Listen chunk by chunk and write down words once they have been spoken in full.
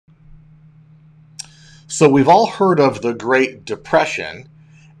So we've all heard of the Great Depression,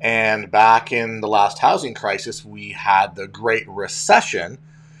 and back in the last housing crisis, we had the Great Recession,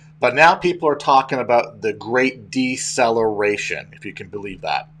 but now people are talking about the Great Deceleration, if you can believe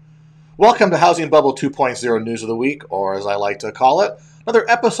that. Welcome to Housing Bubble 2.0 News of the Week, or as I like to call it, another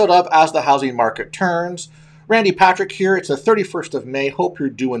episode of As the Housing Market Turns. Randy Patrick here. It's the 31st of May. Hope you're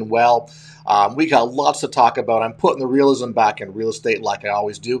doing well. We got lots to talk about. I'm putting the realism back in real estate like I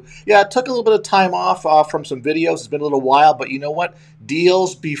always do. Yeah, I took a little bit of time off from some videos. It's been a little while, but you know what?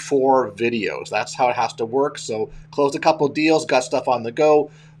 Deals before videos. That's how it has to work. So closed a couple of deals, got stuff on the go,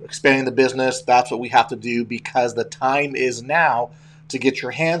 expanding the business. That's what we have to do because the time is now to get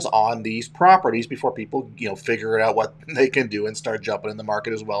your hands on these properties before people, figure out what they can do and start jumping in the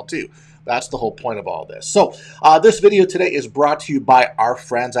market as well too. That's the whole point of all this. So this video today is brought to you by our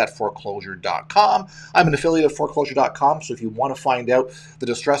friends at Foreclosure.com. I'm an affiliate of Foreclosure.com, so if you want to find out the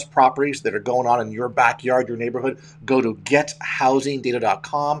distressed properties that are going on in your backyard, your neighborhood, go to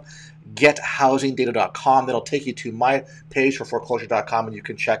gethousingdata.com. gethousingdata.com. That'll take you to my page for Foreclosure.com, and you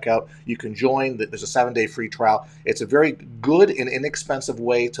can check out, you can join. There's a 7-day free trial. It's a very good and inexpensive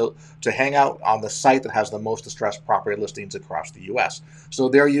way to hang out on the site that has the most distressed property listings across the U.S. So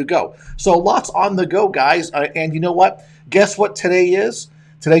there you go. So lots on the go, guys. And you know what? Guess what today is?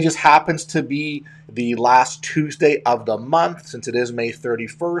 Today just happens to be the last Tuesday of the month, since it is May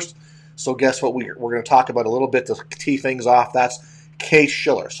 31st. So guess what? We're going to talk about a little bit to tee things off. That's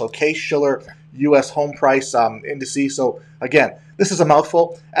Case-Shiller. So Case-Shiller U.S. home price indices. So again, this is a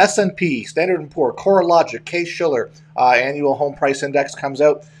mouthful. S&P, Standard & Poor's, CoreLogic, Case-Shiller annual home price index comes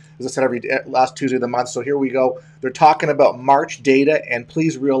out, as I said, every last Tuesday of the month. So here we go. They're talking about March data, and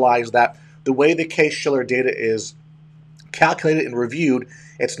please realize that the way the Case-Shiller data is calculated and reviewed,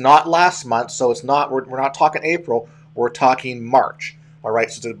 it's not last month. So it's not. We're not talking April. We're talking March. All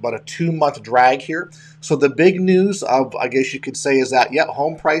right, so it's about a 2-month drag here. So the big news of, I guess you could say, is that,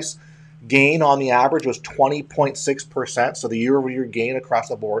 home price gain on the average was 20.6%. So the year-over-year gain across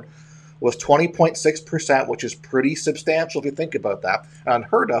the board was 20.6%, which is pretty substantial if you think about that,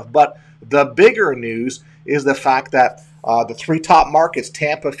 unheard of. But the bigger news is the fact that the 3 top markets,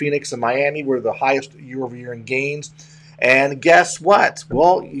 Tampa, Phoenix, and Miami, were the highest year-over-year in gains. And guess what?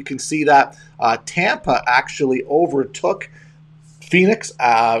 Well, you can see that Tampa actually overtook Phoenix,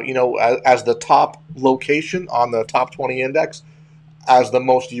 as the top location on the top 20 index, as the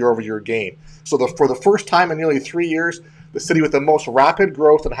most year-over-year gain. So for the first time in nearly 3 years, the city with the most rapid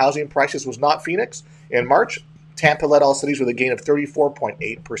growth in housing prices was not Phoenix. In March, Tampa led all cities with a gain of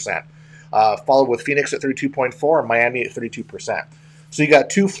 34.8%, followed with Phoenix at 32.4% and Miami at 32%. So you got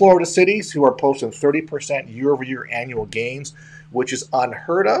 2 Florida cities who are posting 30% year-over-year annual gains, which is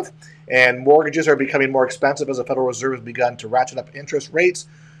unheard of. And mortgages are becoming more expensive as the Federal Reserve has begun to ratchet up interest rates,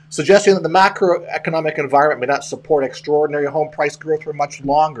 suggesting that the macroeconomic environment may not support extraordinary home price growth for much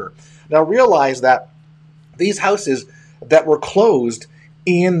longer. Now realize that these houses that were closed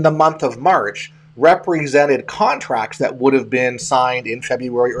in the month of March represented contracts that would have been signed in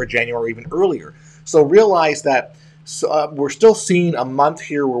February or January, or even earlier. So realize that we're still seeing a month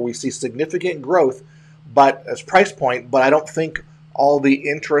here where we see significant growth, but as price point, but I don't think all the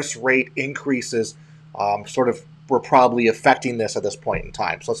interest rate increases were probably affecting this at this point in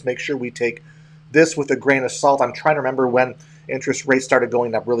time. So let's make sure we take this with a grain of salt. I'm trying to remember when interest rates started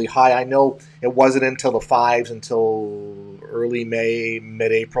going up really high. I know it wasn't until the 5s until early May,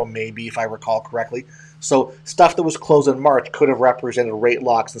 mid-April maybe, if I recall correctly. So stuff that was closed in March could have represented rate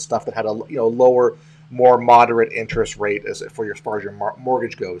locks and stuff that had a lower, more moderate interest rate as far as your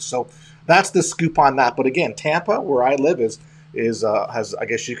mortgage goes. So that's the scoop on that. But again, Tampa, where I live, has, I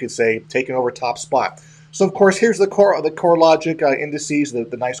guess you could say, taken over top spot. So of course, here's the CoreLogic indices,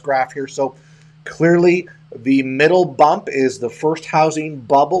 the nice graph here. So clearly, the middle bump is the first housing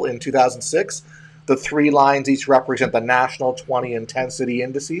bubble in 2006. The 3 lines each represent the national 20 and 10 city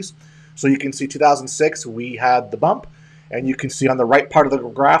indices. So you can see 2006, we had the bump. And you can see on the right part of the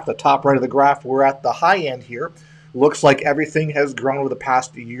graph, the top right of the graph, we're at the high end here. Looks like everything has grown over the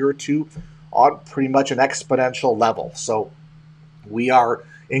past year or two on pretty much an exponential level. So we are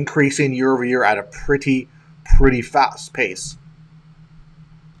increasing year over year at a pretty fast pace.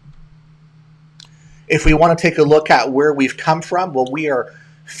 If we want to take a look at where we've come from, well, we are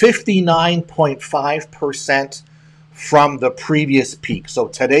 59.5% from the previous peak. So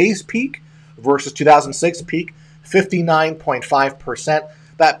today's peak versus 2006 peak, 59.5%.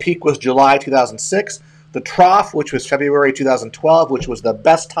 That peak was July 2006. The trough, which was February 2012, which was the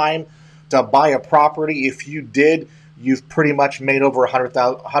best time to buy a property. If you did, you've pretty much made over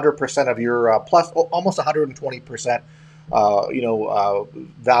 100% of your plus almost 120%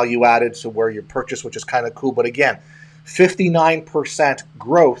 value added, so where you purchase, which is kind of cool. But again, 59%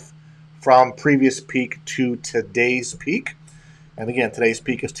 growth from previous peak to today's peak. And again, today's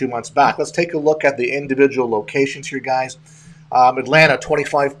peak is 2 months back. Let's take a look at the individual locations here, guys. Atlanta,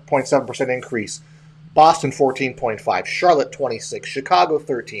 25.7% increase. Boston, 14.5. Charlotte, 26. Chicago,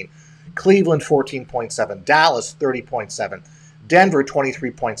 13. Cleveland, 14.7. Dallas, 30.7. Denver,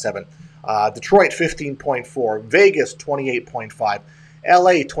 23.7. Detroit, 15.4. Vegas, 28.5.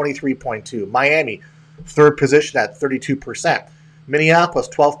 LA, 23.2. Miami, third position at 32%. Minneapolis,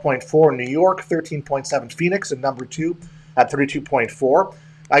 12.4. New York, 13.7. Phoenix, at number 2 at 32.4.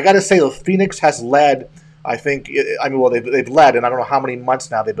 I got to say, Phoenix has led. I think. They've led, and I don't know how many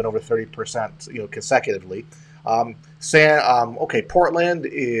months now they've been over 30%, consecutively. Portland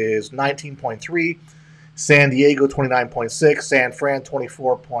is 19.3. San Diego, 29.6. San Fran,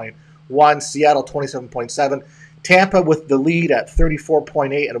 24.1. Seattle, 27.7. Tampa with the lead at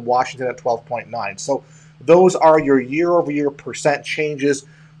 34.8, and Washington at 12.9. So those are your year-over-year percent changes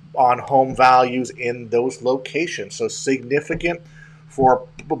on home values in those locations. So significant for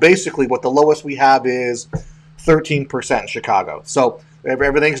basically what the lowest we have is 13% in Chicago. So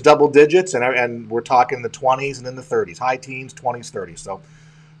everything's double digits, and we're talking the 20s and then the 30s, high teens, 20s, 30s. So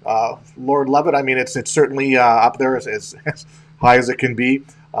Lord love it. I mean, it's certainly up there as high as it can be.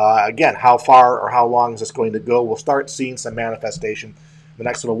 Again, how far or how long is this going to go? We'll start seeing some manifestation in the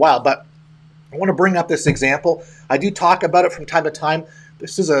next little while. But I want to bring up this example. I do talk about it from time to time.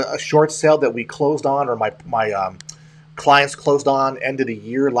 This is a short sale that we closed on, or my clients closed on end of the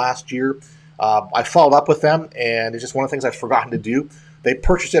year last year. I followed up with them, and it's just one of the things I've forgotten to do. They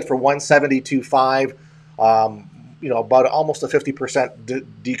purchased it for $172,500. About almost a 50%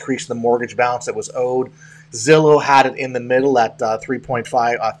 decrease in the mortgage balance that was owed. Zillow had it in the middle at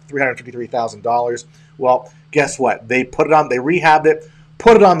 $353,000. Well, guess what? They put it on. They rehabbed it,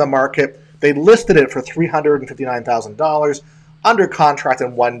 put it on the market. They listed it for $359,000. Under contract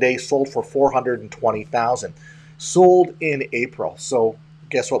in 1 day, sold for $420,000. Sold in April. So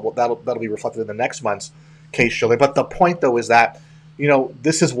guess what? Well, that'll be reflected in the next month's case showing. But the point, though, is that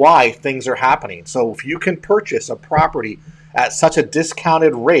this is why things are happening. So if you can purchase a property at such a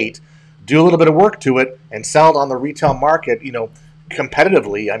discounted rate, do a little bit of work to it, and sell it on the retail market,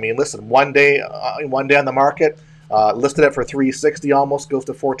 competitively. I mean, listen, one day on the market, listed it for $360, almost goes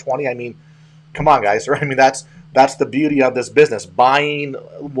to $420. I mean, come on, guys. I mean, that's the beauty of this business. Buying,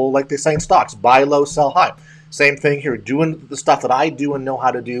 well, like they say in stocks, buy low, sell high. Same thing here. Doing the stuff that I do and know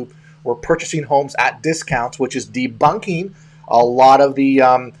how to do. We're purchasing homes at discounts, which is debunking a lot of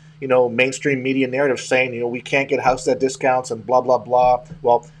the mainstream media narrative saying we can't get houses at discounts and blah blah blah.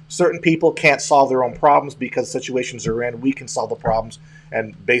 Well, certain people can't solve their own problems because situations are in. We can solve the problems,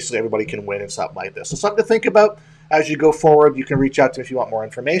 and basically everybody can win in something like this. So something to think about as you go forward. You can reach out to me if you want more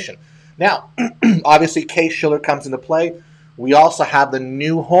information. Now, obviously, case-shiller comes into play. We also have the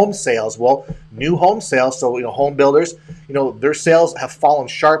new home sales. Well, new home sales, so home builders, their sales have fallen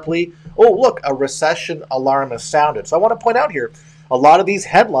sharply. Oh, look, a recession alarm has sounded. So I want to point out here, a lot of these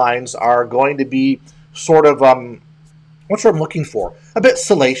headlines are going to be sort of, what's what I'm looking for? A bit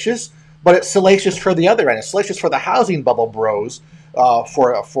salacious, but it's salacious for the other end. It's salacious for the housing bubble bros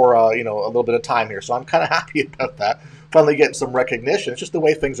for a little bit of time here. So I'm kind of happy about that. Finally getting some recognition. It's just the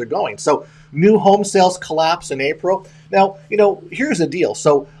way things are going. So new home sales collapse in April. Now, here's the deal.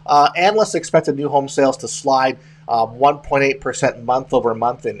 So analysts expected new home sales to slide 1.8% month over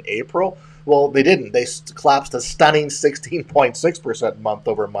month in April. Well, they didn't. They collapsed a stunning 16.6% month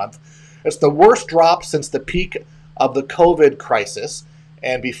over month. It's the worst drop since the peak of the COVID crisis,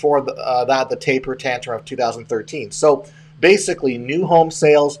 and before that, the taper tantrum of 2013. So basically, new home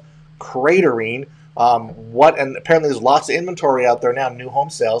sales cratering. And apparently there's lots of inventory out there now, new home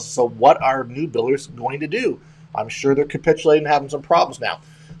sales. So what are new builders going to do? I'm sure they're capitulating and having some problems now.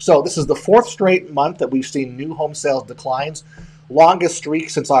 So this is the fourth straight month that we've seen new home sales declines. Longest streak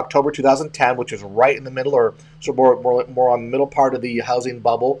since October 2010, which is right in the middle, or so more on the middle part of the housing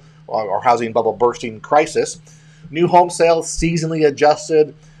bubble or housing bubble bursting crisis. New home sales seasonally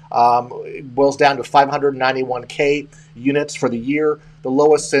adjusted boils down to 591K units for the year, the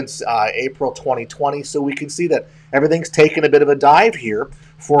lowest since April 2020. So we can see that everything's taken a bit of a dive here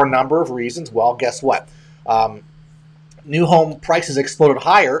for a number of reasons. Well, guess what? New home prices exploded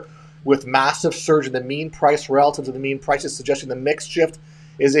higher with massive surge in the mean price relative to the mean prices, suggesting the mix shift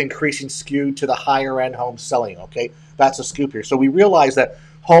is increasing skewed to the higher end home selling. Okay, that's a scoop here. So we realize that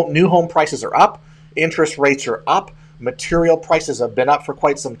new home prices are up, interest rates are up, material prices have been up for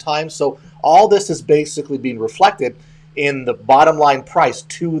quite some time. So all this is basically being reflected in the bottom line price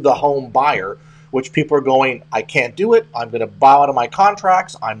to the home buyer, which people are going, I can't do it. I'm going to bow out of my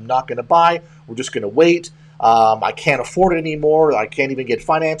contracts. I'm not going to buy. We're just going to wait. I can't afford it anymore. I can't even get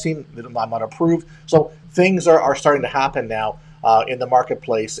financing. I'm not approved. So things are starting to happen now in the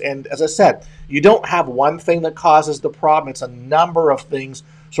marketplace. And as I said, you don't have one thing that causes the problem. It's a number of things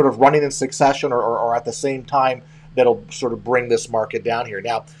sort of running in succession or at the same time that'll sort of bring this market down here.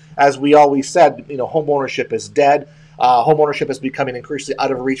 Now, as we always said, home ownership is dead. Home ownership is becoming increasingly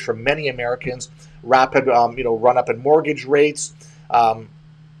out of reach for many Americans. Rapid, run up in mortgage rates.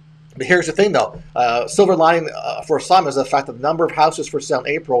 But here's the thing, though. Silver lining for some is the fact that the number of houses for sale in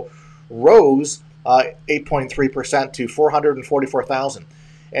April rose 8.3% to 444,000,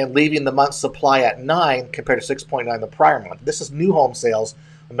 and leaving the month's supply at 9 compared to 6.9 the prior month. This is new home sales,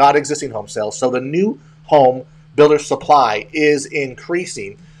 not existing home sales. So the new home builder supply is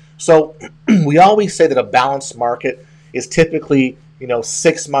increasing. So we always say that a balanced market is typically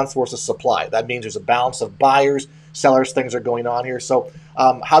 6 months worth of supply. That means there's a balance of buyers, sellers, things are going on here. So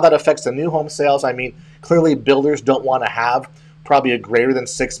how that affects the new home sales, I mean, clearly builders don't want to have probably a greater than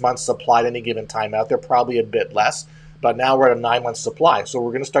 6 months supply at any given time out there, probably a bit less. But now we're at a 9-month supply. So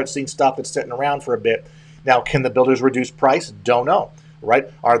we're going to start seeing stuff that's sitting around for a bit. Now, can the builders reduce price? Don't know,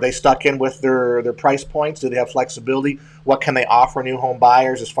 right? Are they stuck in with their price points? Do they have flexibility? What can they offer new home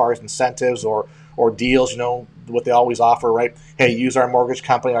buyers as far as incentives or deals, what they always offer, right? Hey, use our mortgage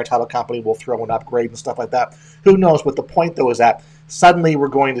company, our title company, we'll throw an upgrade and stuff like that. Who knows? But the point, though, is that suddenly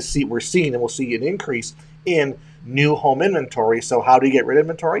we're seeing and we'll see an increase in new home inventory. So how do you get rid of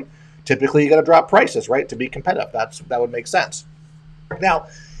inventory? Typically, you got to drop prices, right, to be competitive. That would make sense. Now,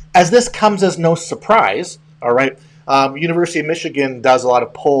 as this comes as no surprise, all right, University of Michigan does a lot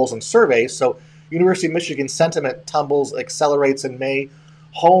of polls and surveys. So University of Michigan sentiment accelerates in May.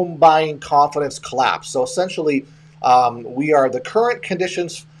 Home buying confidence collapse. So essentially, the current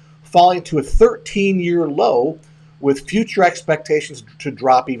conditions falling to a 13-year low with future expectations to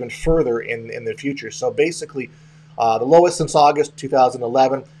drop even further in the future. So basically, the lowest since August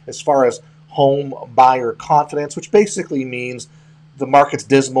 2011 as far as home buyer confidence, which basically means the market's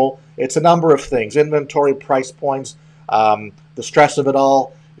dismal. It's a number of things: inventory, price points, the stress of it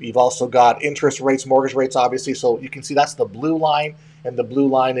all. You've also got interest rates, mortgage rates, obviously. So you can see that's the blue line, and the blue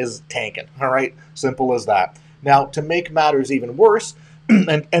line is tanking. All right, simple as that. Now, to make matters even worse,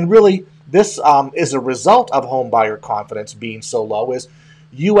 and really this is a result of home buyer confidence being so low, is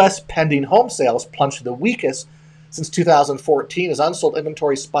U.S. pending home sales plunged to the weakest since 2014 as unsold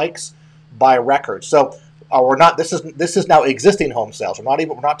inventory spikes by record. So we're not. This is now existing home sales.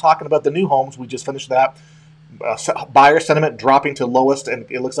 We're not talking about the new homes. We just finished that. Buyer sentiment dropping to lowest, and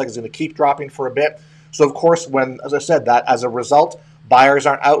it looks like it's going to keep dropping for a bit. So of course, as I said, that as a result, buyers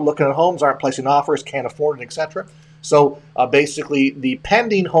aren't out looking at homes, aren't placing offers, can't afford it, etc. So basically, the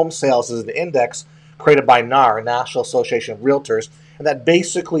pending home sales is an index created by NAR, National Association of Realtors, and that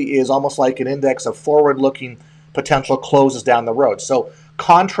basically is almost like an index of forward-looking potential closes down the road. So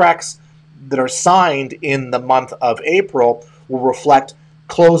contracts that are signed in the month of April will reflect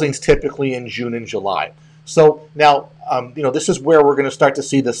closings typically in June and July. So now, this is where we're going to start to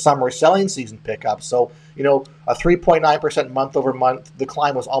see the summer selling season pick up. So, a 3.9% month-over-month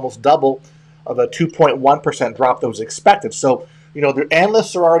decline was almost double of a 2.1% drop that was expected. So, the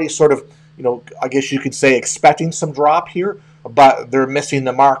analysts are already sort of, I guess you could say expecting some drop here, but they're missing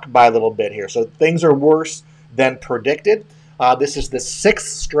the mark by a little bit here. So things are worse than predicted. This is the 6th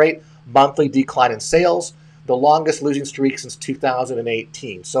straight monthly decline in sales, the longest losing streak since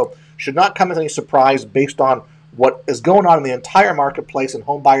 2018. So should not come as any surprise based on what is going on in the entire marketplace and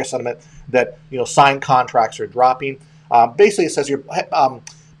home buyer sentiment that signed contracts are dropping. Basically, it says your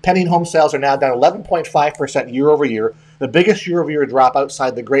pending home sales are now down 11.5% year over year, the biggest year over year drop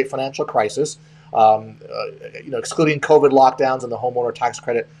outside the great financial crisis, excluding COVID lockdowns and the homeowner tax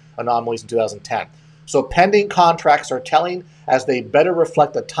credit anomalies in 2010. So pending contracts are telling as they better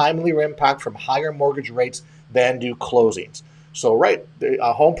reflect the timelier impact from higher mortgage rates than do closings. So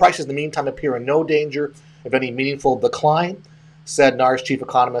home prices in the meantime appear in no danger of any meaningful decline, said NAR's chief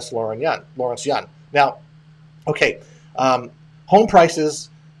economist Lawrence Yun. Now, home prices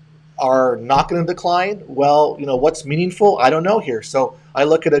are not going to decline. Well, what's meaningful? I don't know here. So I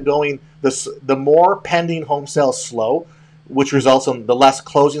look at it going, the more pending home sales slow, which results in the less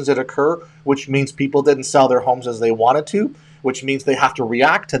closings that occur, which means people didn't sell their homes as they wanted to, which means they have to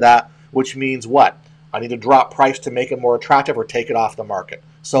react to that, which means what? I need to drop price to make it more attractive or take it off the market.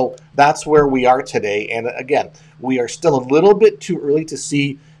 So that's where we are today. And again, we are still a little bit too early to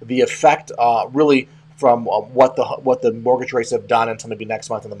see the effect really from what the mortgage rates have done until maybe next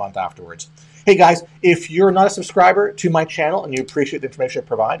month and the month afterwards. Hey guys, if you're not a subscriber to my channel and you appreciate the information I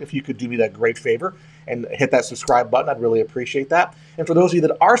provide, if you could do me that great favor and hit that subscribe button, I'd really appreciate that. And for those of you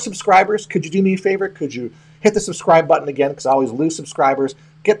that are subscribers, could you do me a favor? Could you hit the subscribe button again, because I always lose subscribers.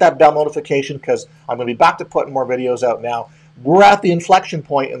 Get that bell notification, because I'm going to be back to putting more videos out now. We're at the inflection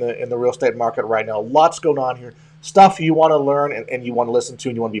point in the real estate market right now. Lots going on here. Stuff you want to learn and you want to listen to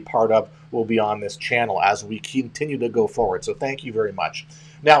and you want to be part of will be on this channel as we continue to go forward. So thank you very much.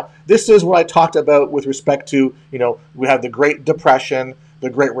 Now, this is what I talked about with respect to, we have the Great Depression, the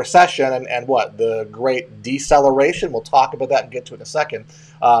Great Recession, and what? The Great Deceleration. We'll talk about that and get to it in a second.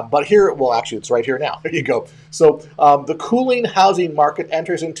 But here, well, actually, it's right here now. There you go. So the cooling housing market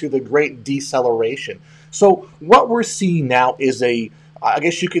enters into the Great Deceleration. So what we're seeing now is I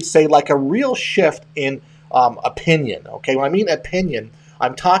guess you could say, like a real shift in opinion. Okay, when I mean opinion,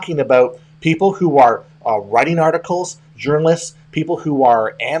 I'm talking about people who are writing articles, journalists, people who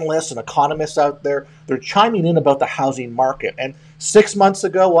are analysts and economists out there. They're chiming in about the housing market. And 6 months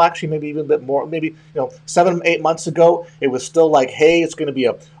ago, well, actually maybe even a bit more, maybe 7, 8 months ago, it was still like, hey, it's going to be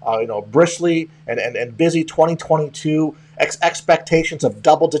a bristly and busy 2022. Expectations of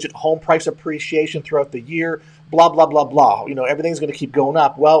double-digit home price appreciation throughout the year. Blah blah blah blah. Everything's going to keep going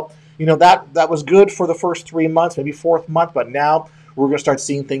up. Well, that was good for the first 3 months, maybe fourth month, but now we're going to start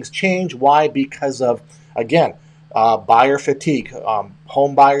seeing things change. Why? Because of, again, buyer fatigue,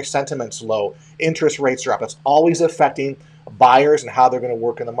 home buyer sentiment's low, interest rates are up. It's always affecting buyers and how they're going to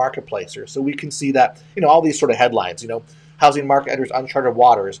work in the marketplace here. So we can see that, all these sort of headlines, housing market enters uncharted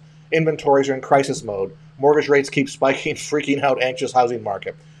waters, inventories are in crisis mode, mortgage rates keep spiking, freaking out, anxious housing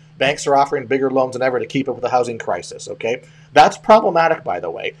market. Banks are offering bigger loans than ever to keep up with the housing crisis, okay? That's problematic, by the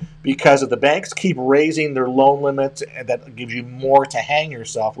way, because if the banks keep raising their loan limits, that gives you more to hang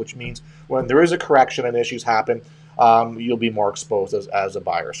yourself, which means when there is a correction and issues happen, you'll be more exposed as a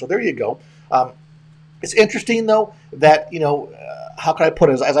buyer. So there you go. It's interesting, though, that, how can I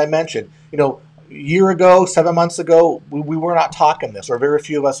put it? As I mentioned, a year ago, 7 months ago, we were not talking this, or very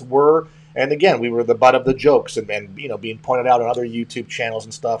few of us were. And again, we were the butt of the jokes and being pointed out on other YouTube channels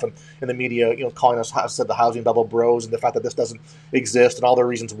and stuff, and in the media, calling us, said the housing bubble bros, and the fact that this doesn't exist, and all the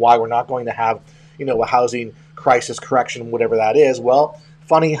reasons why we're not going to have, a housing crisis correction, whatever that is. Well,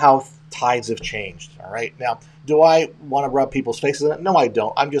 funny how tides have changed. All right. Now, do I want to rub people's faces in it? No, I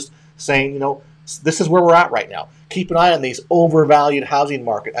don't. I'm just saying, this is where we're at right now. Keep an eye on these overvalued housing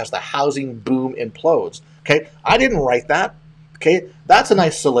market as the housing boom implodes. Okay. I didn't write that. Okay, that's a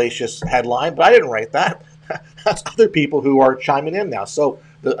nice salacious headline, but I didn't write that. That's other people who are chiming in now. So,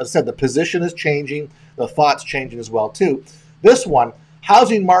 as I said, the position is changing, the thought's changing as well, too. This one,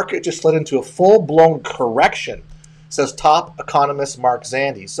 housing market just slid into a full-blown correction, says top economist Mark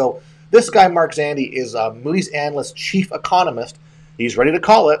Zandi. So, this guy, Mark Zandi, is Moody's Analyst chief economist. He's ready to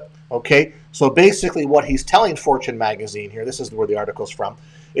call it, okay? So, basically, what he's telling Fortune magazine here, this is where the article's from,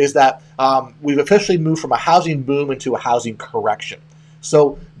 is that we've officially moved from a housing boom into a housing correction.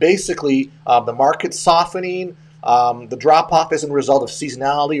 So basically, the market's softening. The drop-off isn't a result of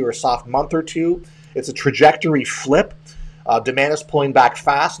seasonality or a soft month or two. It's a trajectory flip. Demand is pulling back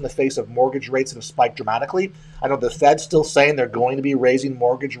fast in the face of mortgage rates that have spiked dramatically. I know the Fed's still saying they're going to be raising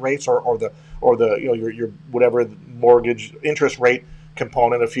mortgage rates or the your whatever mortgage interest rate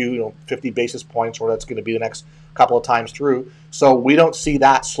component, a few 50 basis points, or that's going to be the next couple of times through. So we don't see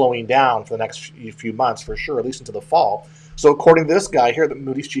that slowing down for the next few months for sure, at least into the fall. So according to this guy here, the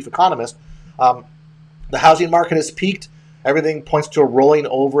Moody's chief economist, the housing market has peaked. Everything points to a rolling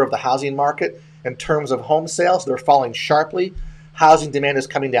over of the housing market. In terms of home sales, they're falling sharply. Housing demand is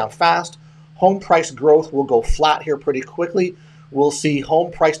coming down fast. Home price growth will go flat here pretty quickly. We'll see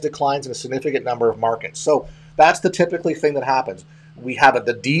home price declines in a significant number of markets. So that's the typically thing that happens. We have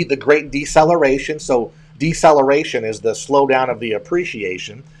the great deceleration. So deceleration is the slowdown of the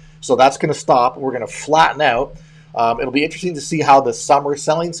appreciation. So that's going to stop. We're going to flatten out. It'll be interesting to see how the summer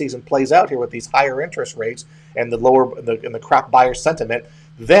selling season plays out here with these higher interest rates and the crap buyer sentiment.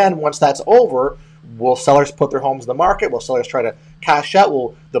 Then once that's over, will sellers put their homes in the market? Will sellers try to cash out?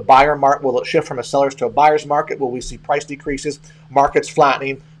 Will the buyer market, will it shift from a seller's to a buyer's market? Will we see price decreases, markets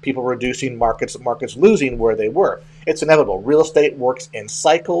flattening, people reducing, markets losing where they were? It's inevitable. Real estate works in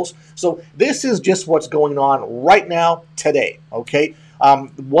cycles. So this is just what's going on right now, today, okay?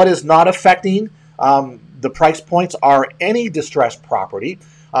 What is not affecting the price points are any distressed property,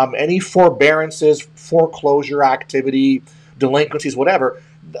 any forbearances, foreclosure activity, delinquencies, whatever.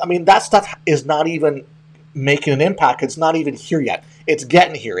 I mean, that stuff is not even making an impact. It's not even here yet. It's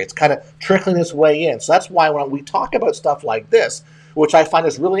getting here. It's kind of trickling its way in. So that's why when we talk about stuff like this, which I find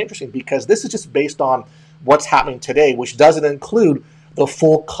is really interesting because this is just based on what's happening today, which doesn't include the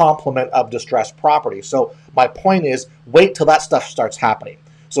full complement of distressed property. So my point is, wait till that stuff starts happening.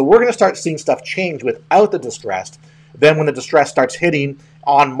 So we're going to start seeing stuff change without the distressed. Then when the distress starts hitting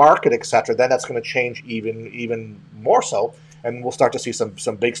on market, etc., then that's going to change even more so, and we'll start to see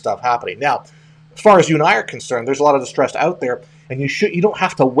some big stuff happening. Now, as far as you and I are concerned, there's a lot of distress out there, and you don't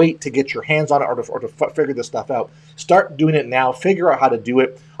have to wait to get your hands on it or to figure this stuff out. Start doing it now. Figure out how to do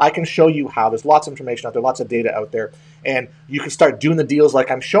it. I can show you how. There's lots of information out there, lots of data out there, and you can start doing the deals like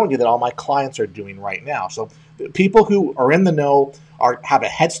I'm showing you that all my clients are doing right now. So people who are in the know have a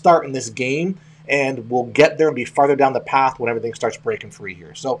head start in this game, and will get there and be farther down the path when everything starts breaking free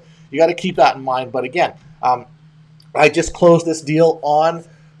here. So you got to keep that in mind. But again, I just closed this deal on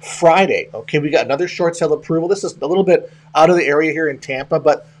Friday. Okay, we got another short sale approval. This is a little bit out of the area here in Tampa,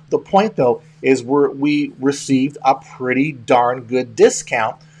 but the point though is we received a pretty darn good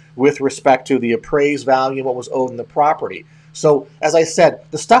discount with respect to the appraised value and what was owed in the property. So as I said,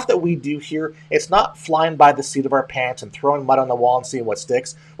 the stuff that we do here, it's not flying by the seat of our pants and throwing mud on the wall and seeing what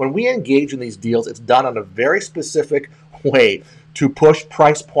sticks. When we engage in these deals, it's done in a very specific way to push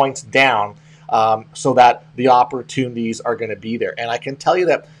price points down so that the opportunities are going to be there. And I can tell you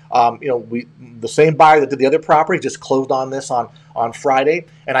that the same buyer that did the other property just closed on this on Friday,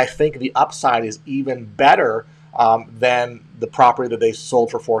 and I think the upside is even better than the property that they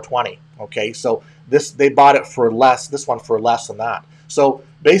sold for $420. Okay, so they bought it for less. This one for less than that. So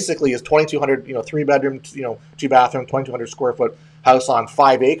basically, it's 2,200, 3-bedroom, 2-bathroom, 2,200 square foot house on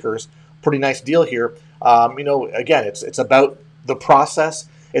 5 acres. Pretty nice deal here. Again, it's about the process.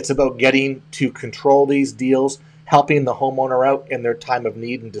 It's about getting to control these deals, helping the homeowner out in their time of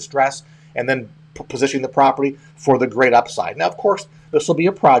need and distress, and then positioning the property for the great upside. Now, of course, this will be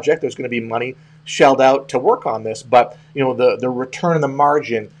a project. There's going to be money shelled out to work on this, but the return and the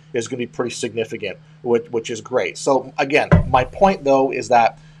margin is going to be pretty significant, which is great. So again, my point though is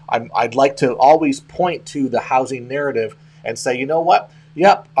that I'd like to always point to the housing narrative and say, you know what?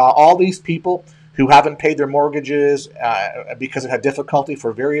 Yep, all these people who haven't paid their mortgages because it had difficulty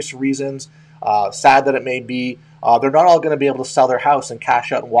for various reasons, sad that it may be, they're not all going to be able to sell their house and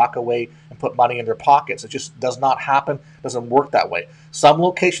cash out and walk away and put money in their pockets. It just does not happen. It doesn't work that way. Some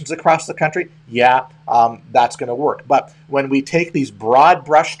locations across the country, that's going to work. But when we take these broad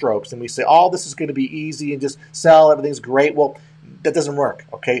brushstrokes and we say, oh, this is going to be easy and just sell, everything's great, well, that doesn't work,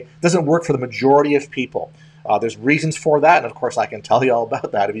 okay? It doesn't work for the majority of people. There's reasons for that, and of course I can tell you all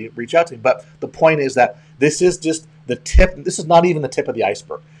about that if you reach out to me. But the point is that this is just the tip. This is not even the tip of the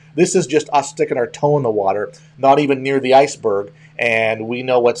iceberg. This is just us sticking our toe in the water, not even near the iceberg, and we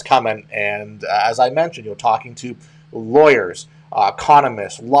know what's coming. And as I mentioned, talking to lawyers,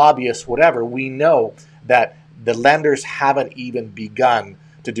 economists, lobbyists, whatever, we know that the lenders haven't even begun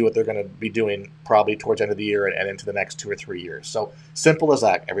to do what they're going to be doing probably towards the end of the year and into the next 2 or 3 years. So simple as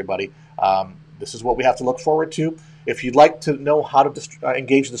that, everybody. This is what we have to look forward to. If you'd like to know how to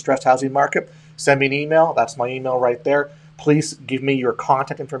engage the distressed housing market, send me an email. That's my email right there. Please give me your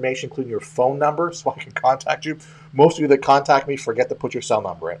contact information, including your phone number, so I can contact you. Most of you that contact me forget to put your cell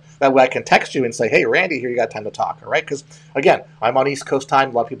number in. That way I can text you and say, hey, Randy, here, you got time to talk, all right? Because, again, I'm on East Coast time.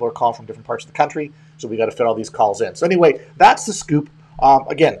 A lot of people are calling from different parts of the country, so we got to fit all these calls in. So anyway, that's the scoop.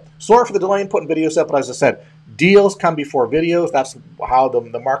 Again, sorry for the delay in putting videos up, but as I said, deals come before videos. That's how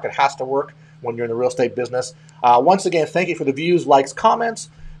the market has to work when you're in the real estate business. Once again, thank you for the views, likes,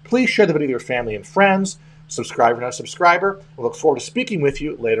 comments. Please share the video with your family and friends. Subscribe if you're not a subscriber. We look forward to speaking with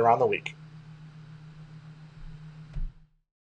you later on in the week.